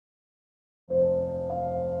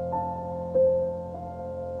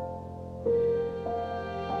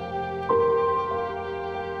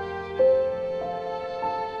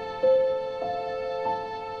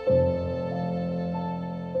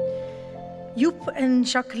Joep and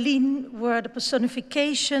Jacqueline were the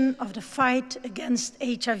personification of the fight against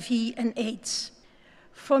HIV and AIDS.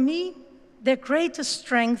 For me, their greatest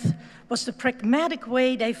strength was the pragmatic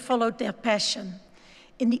way they followed their passion.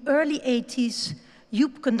 In the early 80s,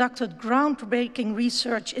 Joep conducted groundbreaking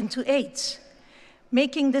research into AIDS,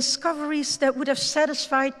 making discoveries that would have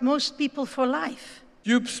satisfied most people for life.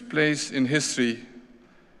 Joep's place in history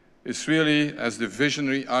is really as the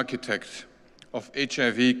visionary architect of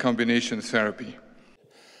HIV combination therapy.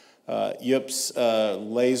 Joep's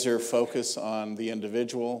laser focus on the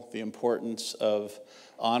individual, the importance of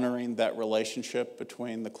honoring that relationship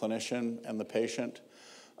between the clinician and the patient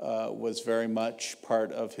was very much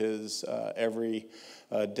part of his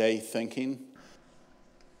everyday thinking.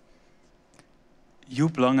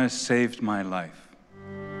 Joep Lange saved my life.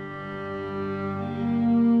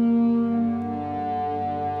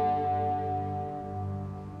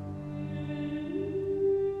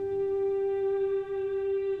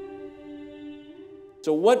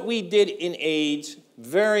 So what we did in AIDS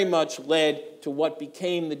very much led to what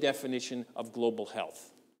became the definition of global health.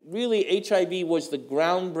 Really, HIV was the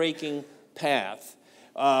groundbreaking path,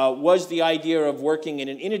 was the idea of working in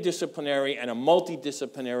an interdisciplinary and a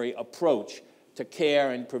multidisciplinary approach to care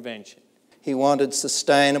and prevention. He wanted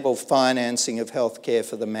sustainable financing of healthcare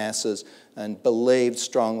for the masses and believed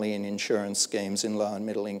strongly in insurance schemes in low and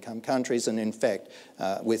middle income countries, and in fact,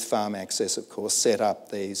 with farm access, of course, set up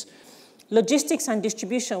these. Logistics and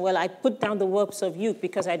distribution, well, I put down the works of Joep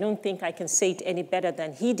because I don't think I can say it any better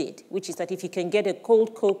than he did, which is that if you can get a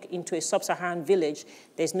cold Coke into a sub-Saharan village,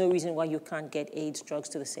 there's no reason why you can't get AIDS drugs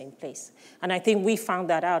to the same place. And I think we found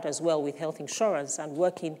that out as well with health insurance and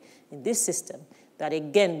working in this system, that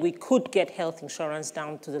again, we could get health insurance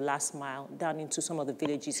down to the last mile, down into some of the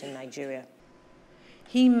villages in Nigeria.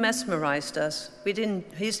 He mesmerized us with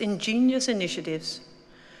his ingenious initiatives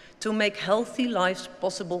to make healthy lives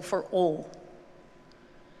possible for all,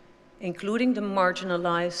 including the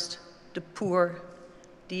marginalized, the poor,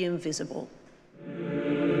 the invisible.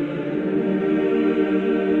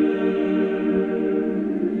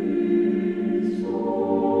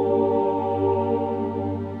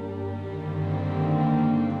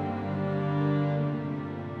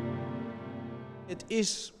 It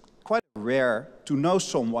is quite rare to know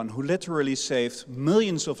someone who literally saved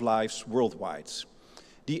millions of lives worldwide.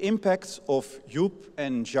 The impact of Joep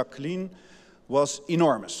and Jacqueline was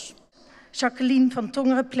enormous. Jacqueline van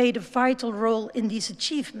Tongeren played a vital role in these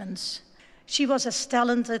achievements. She was as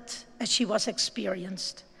talented as she was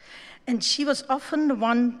experienced. And she was often the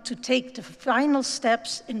one to take the final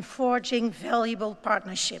steps in forging valuable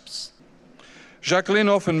partnerships. Jacqueline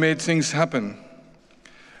often made things happen,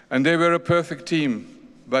 and they were a perfect team.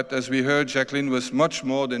 But as we heard, Jacqueline was much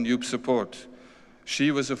more than Joep's support.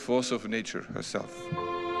 She was a force of nature herself.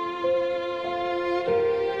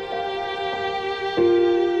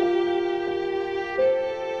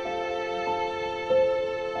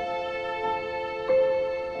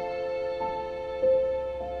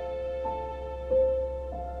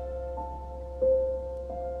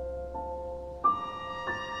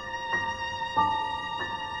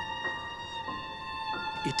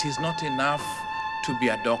 It is not enough to be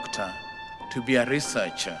a doctor, to be a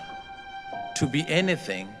researcher, to be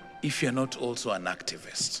anything if you're not also an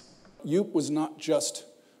activist. Joep was not just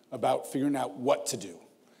about figuring out what to do.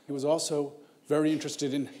 He was also very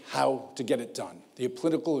interested in how to get it done, the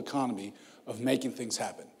political economy of making things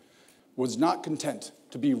happen. Was not content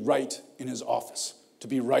to be right in his office, to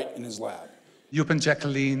be right in his lab. Joep and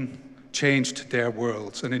Jacqueline changed their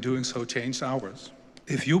worlds, and in doing so changed ours.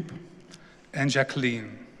 If Joep and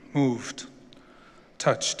Jacqueline moved,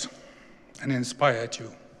 touched, and inspired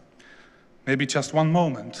you, maybe just one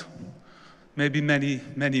moment, maybe many,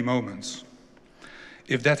 many moments.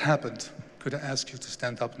 If that happened, could I ask you to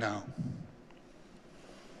stand up now?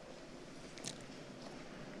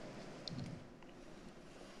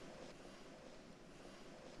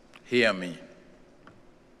 Hear me.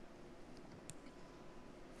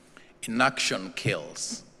 Inaction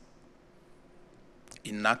kills.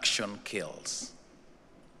 Inaction kills.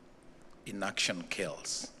 Inaction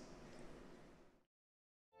kills.